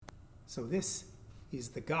So this is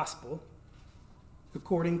the gospel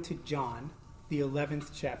according to John, the 11th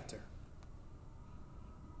chapter.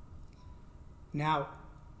 Now,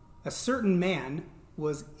 a certain man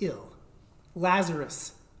was ill,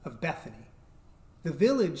 Lazarus of Bethany, the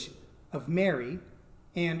village of Mary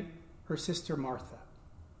and her sister Martha.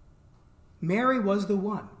 Mary was the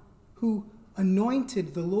one who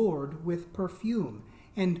anointed the Lord with perfume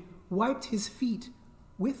and wiped his feet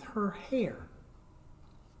with her hair.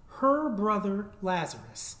 Her brother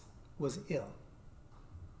Lazarus was ill.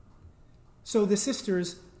 So the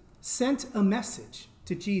sisters sent a message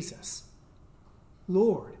to Jesus.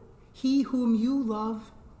 Lord, he whom you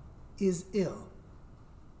love is ill.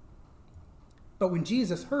 But when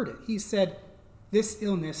Jesus heard it, he said, this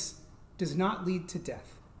illness does not lead to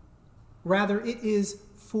death. Rather, it is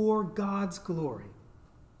for God's glory,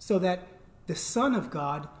 so that the Son of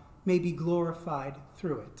God may be glorified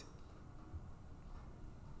through it.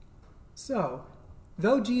 So,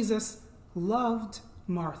 though Jesus loved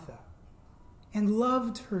Martha, and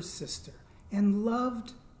loved her sister, and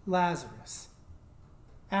loved Lazarus,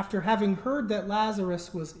 after having heard that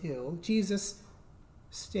Lazarus was ill, Jesus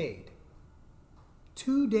stayed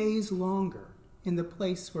 2 days longer in the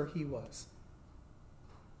place where he was.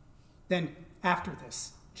 Then, after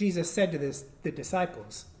this, Jesus said to the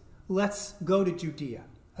disciples, let's go to Judea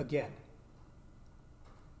again.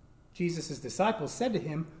 Jesus' disciples said to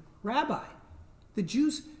him, Rabbi, the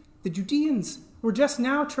Judeans were just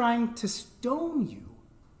now trying to stone you,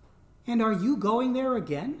 and are you going there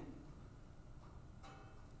again?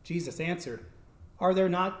 Jesus answered, are there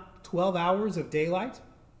not 12 hours of daylight?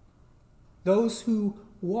 Those who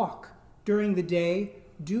walk during the day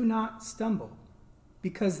do not stumble,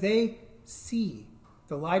 because they see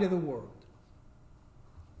the light of the world.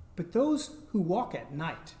 But those who walk at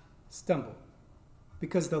night stumble,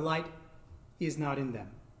 because the light is not in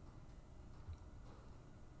them.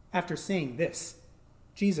 After saying this,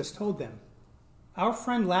 Jesus told them, our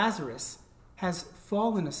friend Lazarus has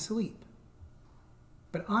fallen asleep,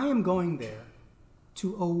 but I am going there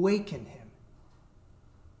to awaken him.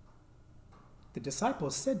 The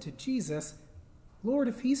disciples said to Jesus, Lord,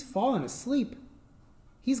 if he's fallen asleep,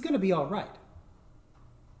 he's going to be all right.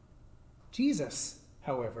 Jesus,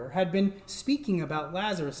 however, had been speaking about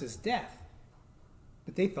Lazarus' death,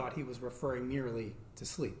 but they thought he was referring merely to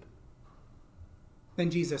sleep. Then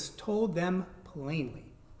Jesus told them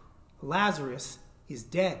plainly, Lazarus is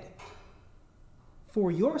dead. For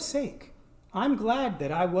your sake, I'm glad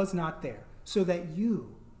that I was not there, so that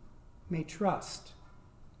you may trust.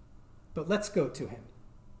 But let's go to him.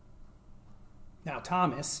 Now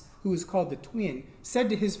Thomas, who is called the twin, said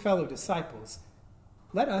to his fellow disciples,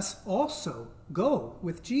 let us also go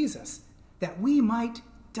with Jesus, that we might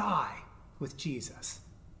die with Jesus.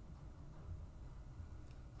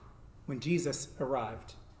 When Jesus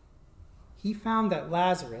arrived, he found that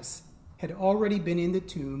Lazarus had already been in the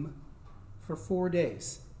tomb for 4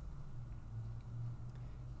 days.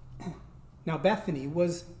 Now Bethany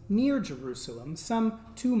was near Jerusalem, some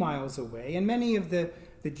 2 miles away, and many of the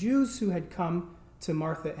Jews who had come to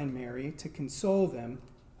Martha and Mary to console them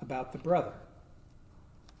about the brother.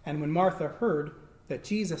 And when Martha heard that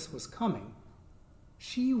Jesus was coming,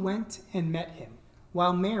 she went and met him,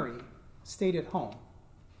 while Mary stayed at home.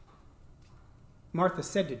 Martha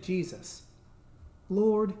said to Jesus,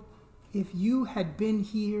 Lord, if you had been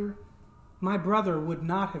here, my brother would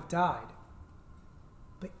not have died.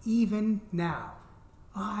 But even now,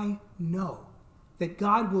 I know that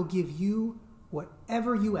God will give you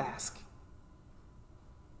whatever you ask.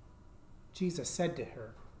 Jesus said to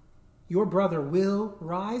her, your brother will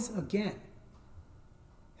rise again.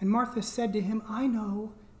 And Martha said to him, I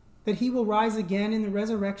know that he will rise again in the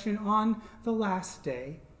resurrection on the last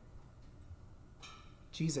day.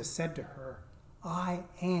 Jesus said to her, I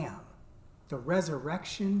am the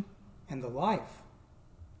resurrection and the life.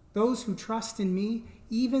 Those who trust in me,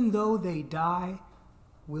 even though they die,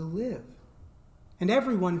 will live. And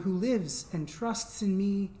everyone who lives and trusts in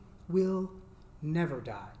me will never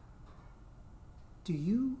die. Do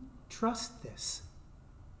you trust this?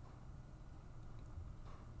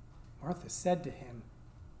 Martha said to him,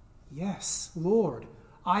 yes, Lord,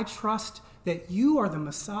 I trust that you are the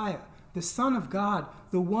Messiah, the Son of God,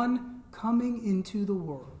 the one coming into the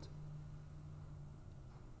world.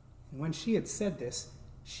 And when she had said this,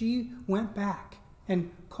 she went back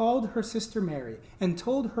and called her sister Mary and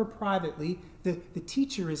told her privately, the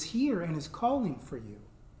teacher is here and is calling for you.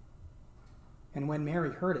 And when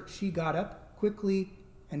Mary heard it, she got up quickly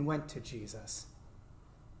and went to Jesus.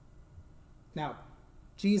 Now,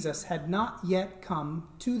 Jesus had not yet come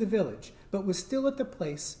to the village, but was still at the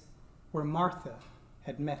place where Martha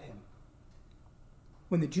had met him.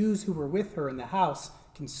 When the Jews who were with her in the house,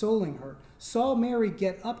 consoling her, saw Mary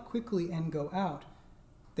get up quickly and go out,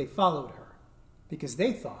 they followed her, because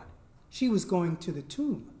they thought she was going to the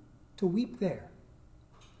tomb to weep there.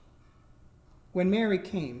 When Mary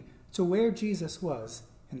came to where Jesus was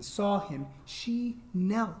and saw him, she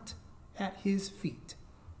knelt at his feet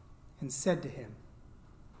and said to him,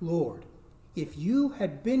 "Lord, if you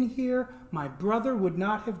had been here, my brother would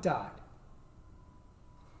not have died."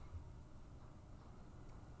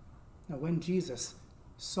 Now when Jesus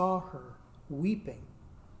saw her weeping,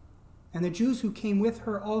 and the Jews who came with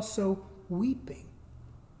her also weeping,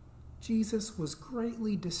 Jesus was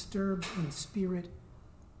greatly disturbed in spirit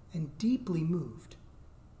and deeply moved.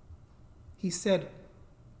 He said,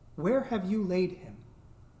 "Where have you laid him?"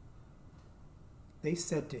 They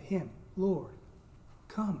said to him, "Lord,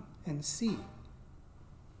 come and see."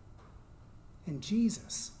 And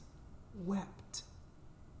Jesus wept.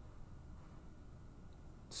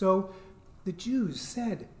 So the Jews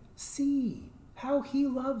said, "See how he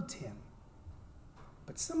loved him."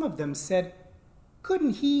 But some of them said,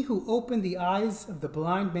 "Couldn't he who opened the eyes of the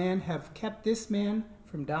blind man have kept this man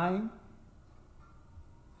from dying?"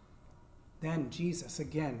 Then Jesus,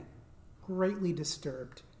 again greatly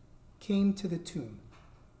disturbed, came to the tomb.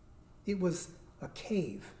 It was a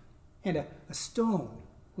cave, and a stone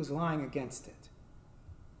was lying against it.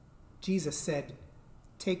 Jesus said,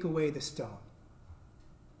 "Take away the stone."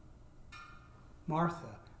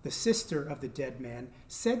 Martha, the sister of the dead man,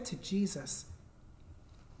 said to Jesus,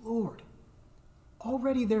 "Lord,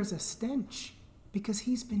 already there's a stench, because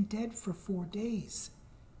he's been dead for 4 days."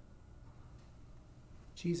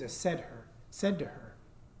 Jesus said to her,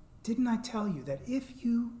 "Didn't I tell you that if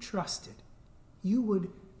you trusted, you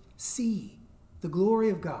would see the glory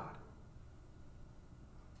of God?"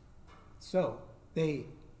 So they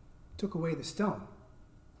took away the stone.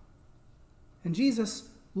 And Jesus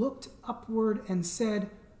looked upward and said,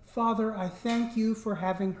 "Father, I thank you for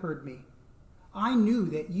having heard me. I knew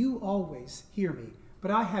that you always hear me,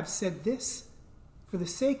 but I have said this for the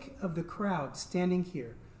sake of the crowd standing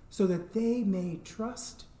here, so that they may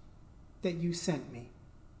trust that you sent me."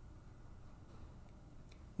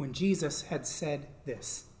 When Jesus had said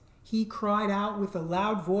this, he cried out with a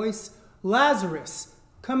loud voice, "Lazarus,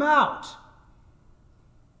 come out!"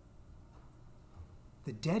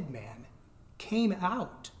 The dead man came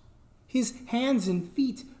out, his hands and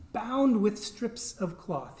feet bound with strips of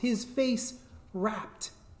cloth, his face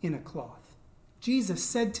wrapped in a cloth. Jesus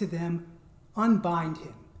said to them, "Unbind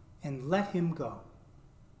him and let him go."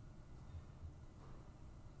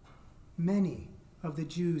 Many of the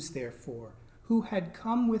Jews, therefore, who had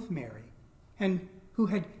come with Mary and who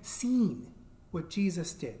had seen what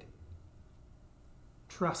Jesus did,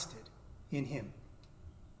 trusted in him.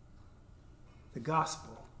 The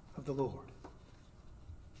gospel of the Lord.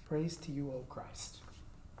 Praise to you, O Christ.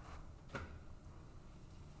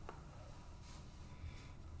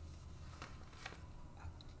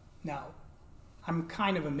 Now, I'm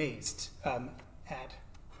kind of amazed at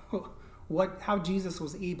how Jesus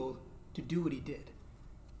was able to do what he did.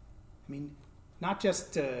 I mean, not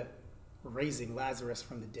just raising Lazarus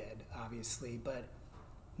from the dead, obviously, but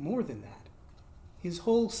more than that. His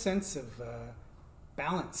whole sense of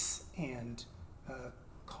balance and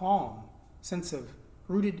calm, sense of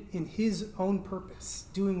rooted in his own purpose,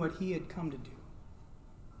 doing what he had come to do.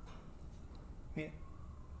 I mean,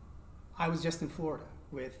 I was just in Florida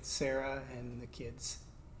with Sarah and the kids,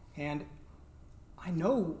 and I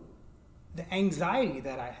know the anxiety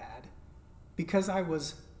that I had because I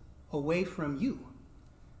was away from you.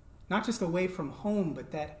 Not just away from home,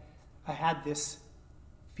 but that I had this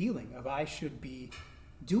feeling of I should be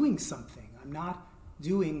doing something. I'm not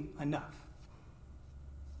doing enough.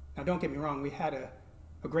 Now, don't get me wrong, we had a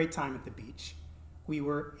great time at the beach. We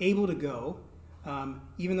were able to go,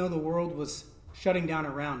 even though the world was shutting down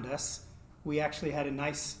around us. We actually had a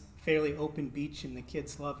nice, fairly open beach, and the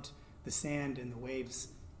kids loved the sand and the waves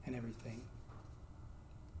and everything.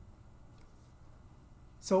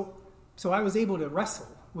 So I was able to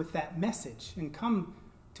wrestle with that message and come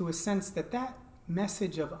to a sense that that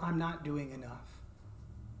message of I'm not doing enough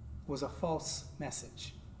was a false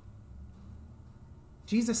message.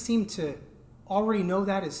 Jesus seemed to already know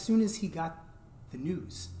that as soon as he got the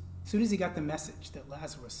news, as soon as he got the message that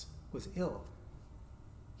Lazarus was ill.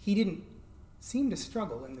 He didn't seem to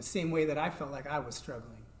struggle in the same way that I felt like I was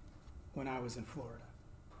struggling when I was in Florida.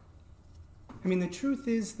 I mean, the truth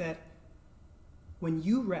is that when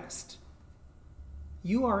you rest,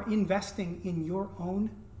 you are investing in your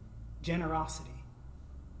own generosity.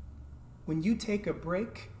 When you take a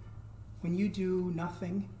break, when you do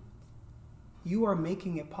nothing, you are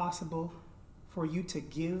making it possible for you to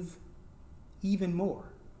give even more,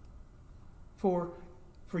 for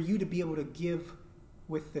you to be able to give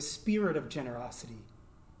with the spirit of generosity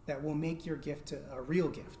that will make your gift a real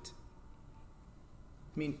gift.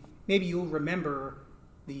 I mean, maybe you'll remember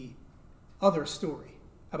the other story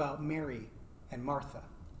about Mary and Martha.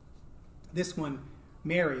 This one,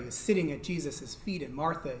 Mary is sitting at Jesus' feet, and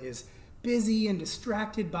Martha is busy and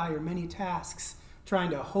distracted by her many tasks, trying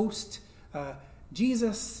to host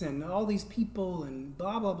Jesus and all these people and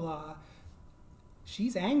blah, blah, blah.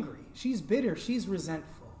 She's angry. She's bitter. She's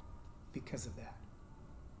resentful because of that.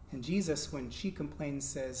 And Jesus, when she complains,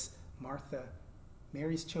 says, Martha,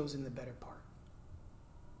 Mary's chosen the better part.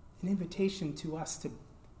 An invitation to us to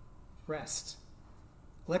rest.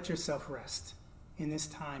 Let yourself rest in this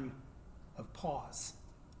time of pause.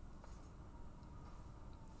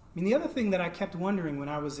 I mean, the other thing that I kept wondering when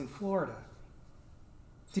I was in Florida,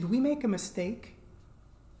 did we make a mistake?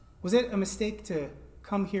 Was it a mistake to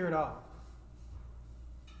come here at all?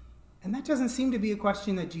 And that doesn't seem to be a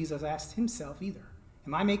question that Jesus asked himself either.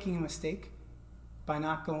 Am I making a mistake by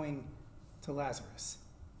not going to Lazarus?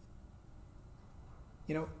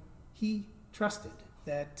 You know, he trusted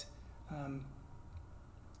that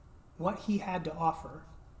what he had to offer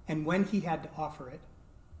and when he had to offer it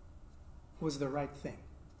was the right thing.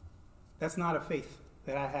 That's not a faith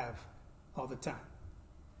that I have all the time.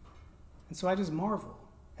 And so I just marvel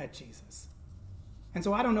at Jesus. And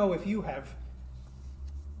so I don't know if you have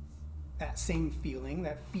that same feeling,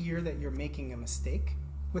 that fear that you're making a mistake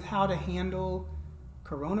with how to handle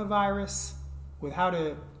coronavirus, with how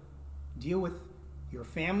to deal with your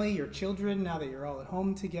family, your children, now that you're all at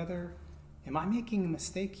home together. Am I making a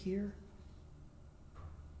mistake here?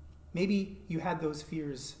 Maybe you had those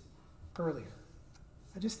fears earlier.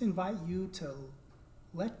 I just invite you to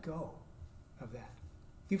let go of that.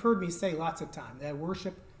 You've heard me say lots of times that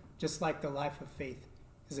worship, just like the life of faith,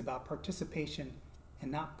 is about participation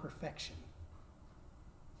and not perfection.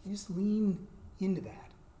 You just lean into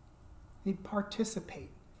that. You participate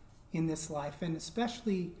in this life, and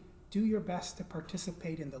especially do your best to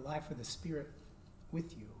participate in the life of the Spirit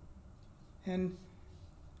with you. And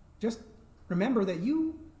just remember that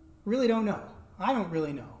you really don't know. I don't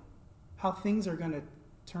really know how things are going to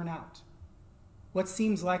turn out. What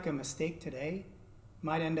seems like a mistake today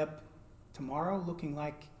might end up tomorrow looking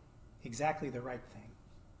like exactly the right thing.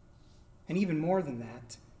 And even more than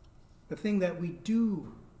that, the thing that we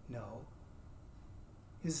do know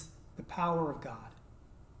is the power of God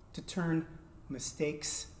to turn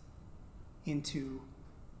mistakes into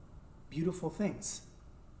beautiful things.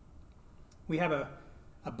 We have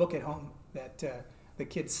a book at home that the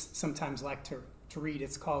kids sometimes like to read.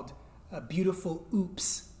 It's called Beautiful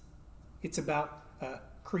Oops. It's about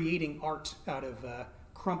creating art out of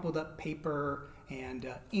crumpled up paper and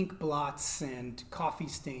ink blots and coffee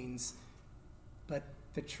stains. But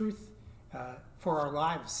the truth for our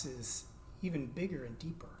lives is even bigger and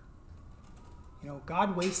deeper. You know,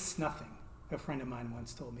 God wastes nothing, a friend of mine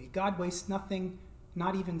once told me. God wastes nothing,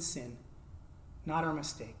 not even sin, not our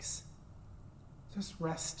mistakes. Just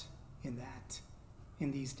rest in that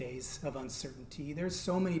in these days of uncertainty. There's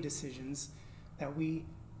so many decisions that we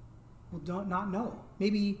will not know,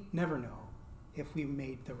 maybe never know if we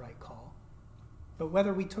made the right call. But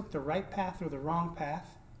whether we took the right path or the wrong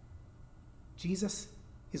path, Jesus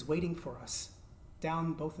is waiting for us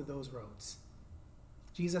down both of those roads.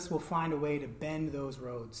 Jesus will find a way to bend those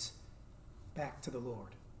roads back to the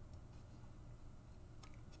Lord.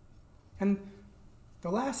 And the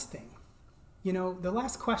last thing, the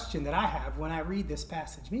last question that I have when I read this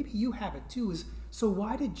passage, maybe you have it too, is, so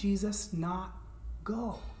why did Jesus not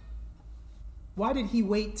go? Why did he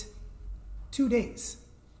wait 2 days?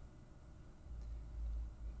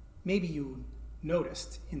 Maybe you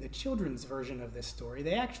noticed in the children's version of this story,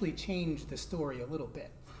 they actually changed the story a little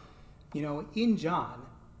bit. In John,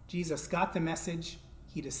 Jesus got the message.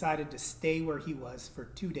 He decided to stay where he was for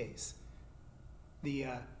 2 days. The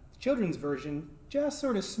children's version just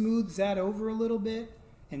sort of smooths that over a little bit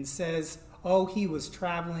and says, oh, he was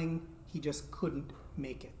traveling. He just couldn't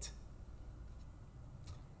make it.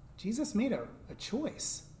 Jesus made a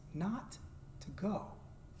choice not to go.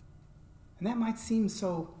 And that might seem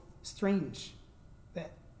so strange.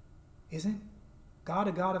 That isn't God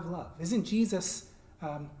a God of love? Isn't Jesus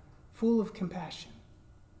full of compassion?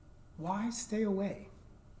 Why stay away?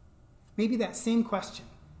 Maybe that same question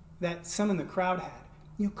that some in the crowd had.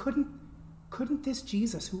 Couldn't this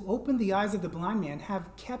Jesus who opened the eyes of the blind man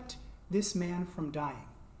have kept this man from dying?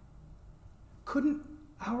 Couldn't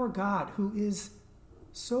our God, who is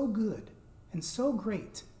so good and so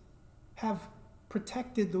great, have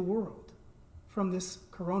protected the world from this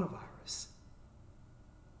coronavirus?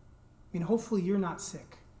 mean, hopefully you're not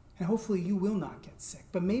sick, and hopefully you will not get sick.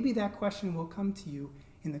 But maybe that question will come to you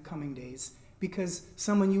in the coming days because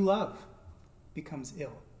someone you love becomes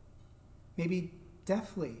ill. Maybe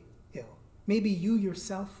deathly ill. Maybe you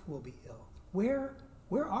yourself will be ill. Where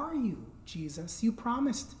are you, Jesus? You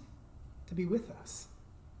promised to be with us.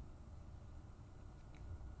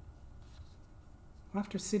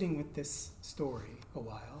 After sitting with this story a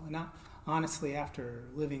while, and honestly after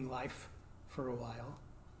living life for a while,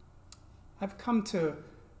 I've come to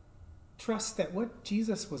trust that what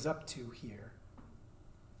Jesus was up to here,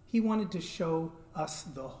 he wanted to show us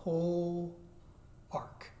the whole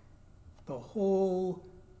arc, the whole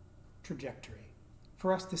trajectory,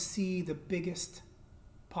 for us to see the biggest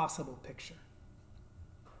possible picture.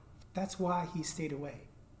 That's why he stayed away.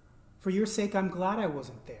 For your sake, I'm glad I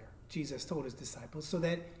wasn't there, Jesus told his disciples, so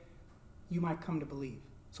that you might come to believe,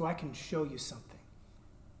 so I can show you something.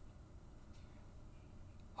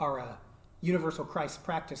 Our Universal Christ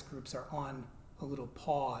practice groups are on a little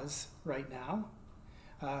pause right now.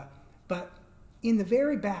 But in the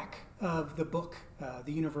very back of the book,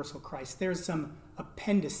 The Universal Christ, there's some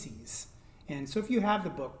appendices. And so if you have the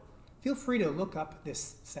book, feel free to look up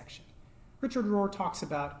this section. Richard Rohr talks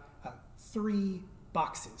about 3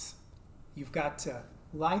 boxes. You've got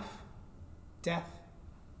life, death,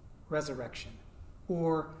 resurrection.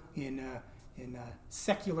 Or in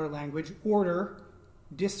secular language, order,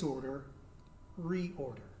 disorder,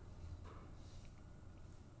 reorder.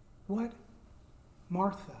 What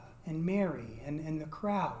Martha and Mary and the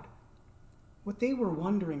crowd, what they were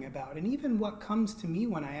wondering about, and even what comes to me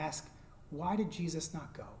when I ask, why did Jesus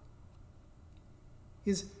not go?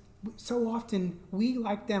 Is so often we,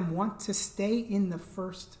 like them, want to stay in the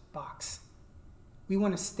first box. We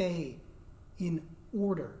want to stay in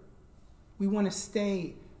order. We want to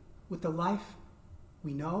stay with the life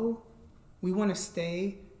we know. We want to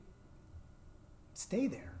stay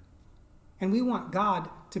there. And we want God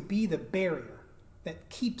to be the barrier that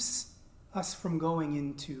keeps us from going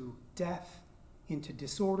into death, into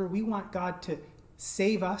disorder. We want God to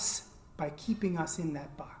save us by keeping us in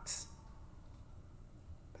that box.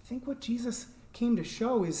 But I think what Jesus came to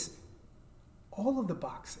show is all of the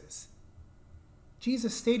boxes.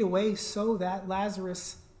 Jesus stayed away so that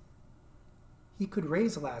he could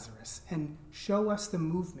raise Lazarus and show us the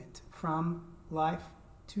movement from life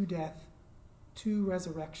to death to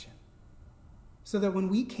resurrection. So that when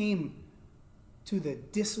we came to the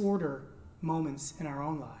disorder moments in our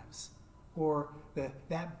own lives, or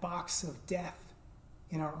that box of death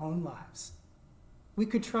in our own lives, we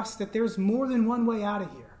could trust that there's more than one way out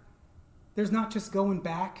of here. There's not just going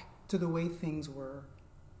back to the way things were.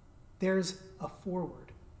 There's a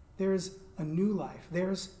forward. There's a new life.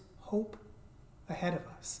 There's hope ahead of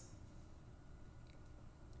us.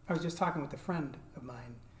 I was just talking with a friend of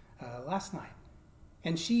mine last night,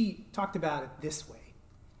 and she talked about it this way.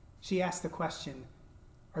 She asked the question,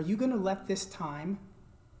 are you going to let this time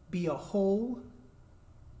be a hole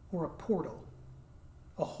or a portal?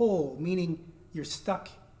 A hole, meaning you're stuck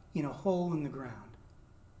in a hole in the ground.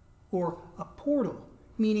 Or a portal,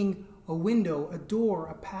 meaning a window, a door,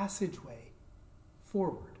 a passageway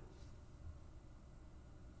forward.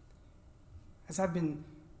 As I've been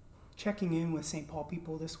checking in with St. Paul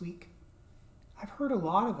people this week, I've heard a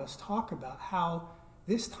lot of us talk about how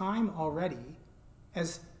this time already,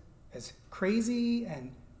 as crazy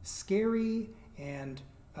and scary and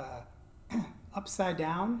upside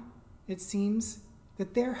down, it seems,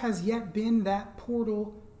 that there has yet been that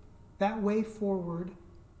portal, that way forward,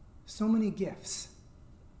 so many gifts.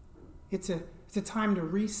 It's a time to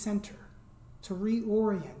recenter, to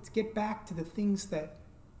reorient, get back to the things that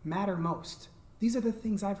matter most. These are the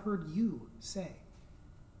things I've heard you say.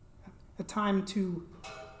 A time to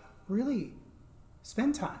really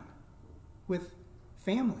spend time with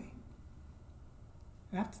family.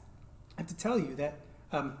 I have to tell you that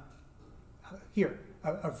a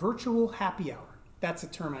virtual happy hour. That's a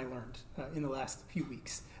term I learned in the last few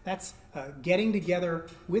weeks. That's getting together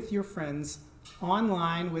with your friends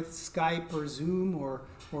online with Skype or Zoom or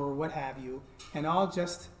what have you, and all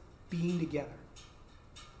just being together.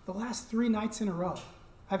 The last 3 nights in a row,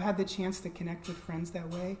 I've had the chance to connect with friends that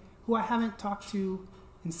way who I haven't talked to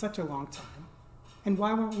in such a long time. And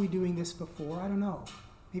why weren't we doing this before? I don't know.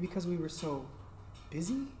 Maybe because we were so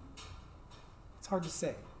busy? It's hard to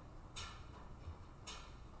say.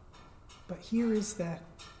 But here is the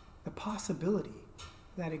possibility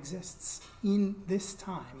that exists in this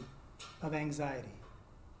time of anxiety.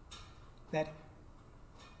 That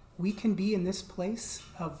we can be in this place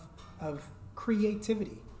of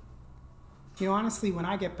creativity. You know, honestly, when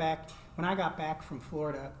I got back from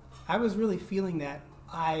Florida, I was really feeling that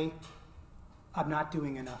I I'm not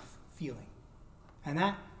doing enough feeling. And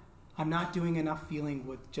that I'm not doing enough feeling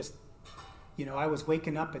with just, I was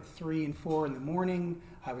waking up at 3 and 4 in the morning.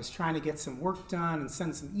 I was trying to get some work done and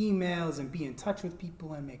send some emails and be in touch with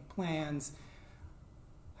people and make plans.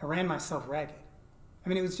 I ran myself ragged.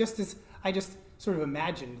 It was just as I just sort of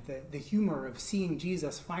imagined the humor of seeing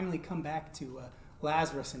Jesus finally come back to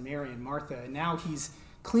Lazarus and Mary and Martha, and now he's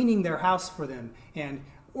cleaning their house for them and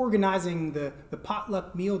organizing the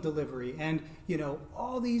potluck meal delivery and,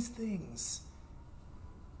 all these things.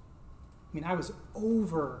 I was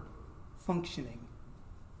over functioning.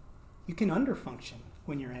 You can underfunction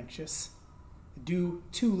when you're anxious. Do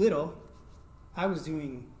too little. I was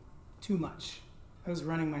doing too much. I was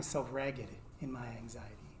running myself ragged in my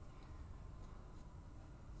anxiety.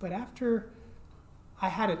 But after I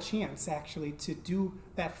had a chance, actually, to do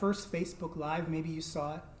that first Facebook Live, maybe you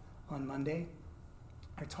saw it on Monday,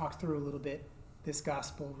 I talked through a little bit this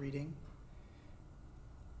gospel reading.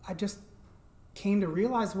 I just came to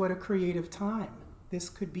realize what a creative time this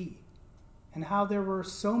could be, and how there were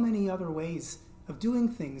so many other ways of doing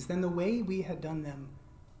things than the way we had done them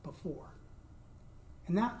before.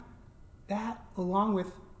 And that along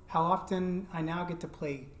with how often I now get to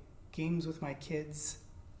play games with my kids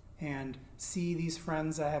and see these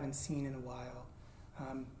friends I haven't seen in a while,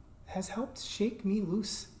 has helped shake me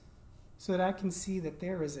loose so that I can see that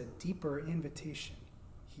there is a deeper invitation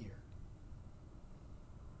here.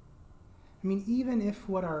 Even if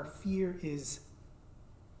what our fear is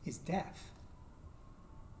death.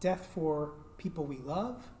 Death for people we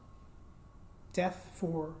love. Death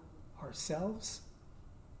for ourselves.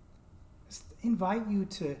 Just invite you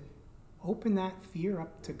to open that fear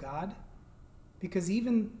up to God, because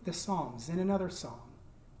even the Psalms, in another psalm,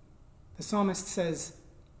 the psalmist says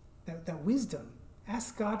that wisdom,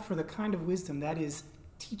 ask God for the kind of wisdom that is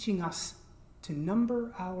teaching us to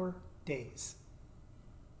number our days.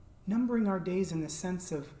 Numbering our days in the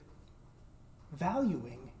sense of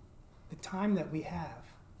valuing the time that we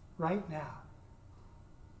have right now.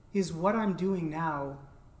 Is what I'm doing now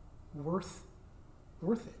worth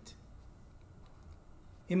it?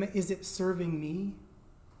 Is it serving me?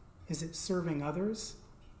 Is it serving others?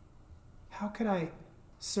 How could I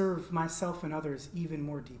serve myself and others even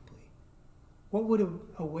more deeply? What would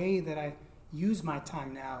a way that I use my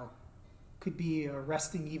time now could be a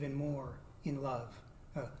resting even more in love,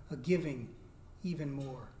 a giving even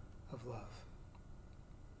more of love?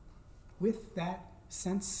 With that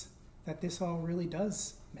sense that this all really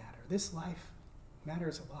does matter. This life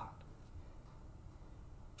matters a lot.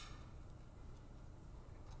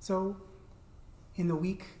 So, in the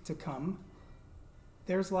week to come,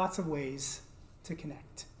 there's lots of ways to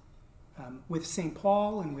connect with St.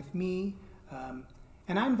 Paul and with me.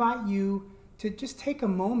 And I invite you to just take a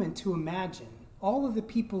moment to imagine all of the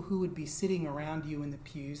people who would be sitting around you in the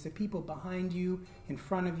pews, the people behind you, in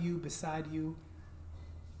front of you, beside you.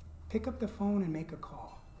 Pick up the phone and make a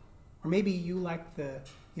call. Or maybe you, like the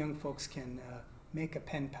young folks, can make a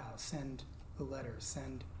pen pal, send a letter,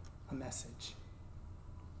 send a message.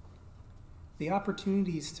 The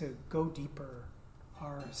opportunities to go deeper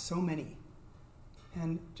are so many.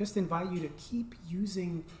 And just invite you to keep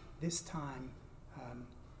using this time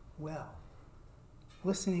well.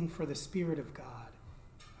 Listening for the Spirit of God.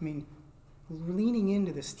 Leaning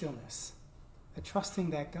into the stillness.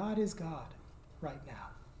 Trusting that God is God right now.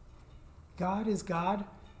 God is God.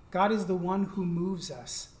 God is the one who moves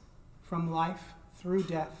us from life through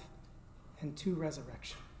death and to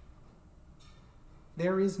resurrection.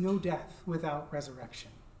 There is no death without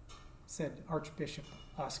resurrection, said Archbishop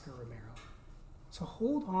Oscar Romero. So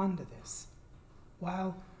hold on to this.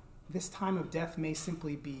 While this time of death may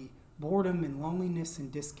simply be boredom and loneliness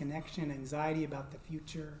and disconnection, anxiety about the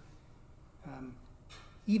future,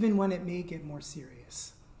 even when it may get more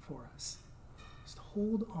serious for us, just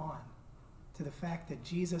hold on to the fact that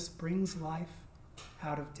Jesus brings life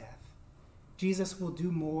out of death. Jesus will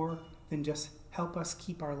do more than just help us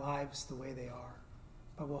keep our lives the way they are,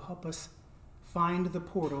 but will help us find the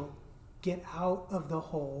portal, get out of the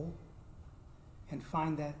hole, and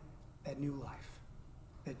find that new life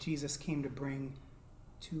that Jesus came to bring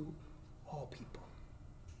to all people.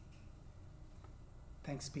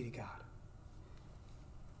 Thanks be to God.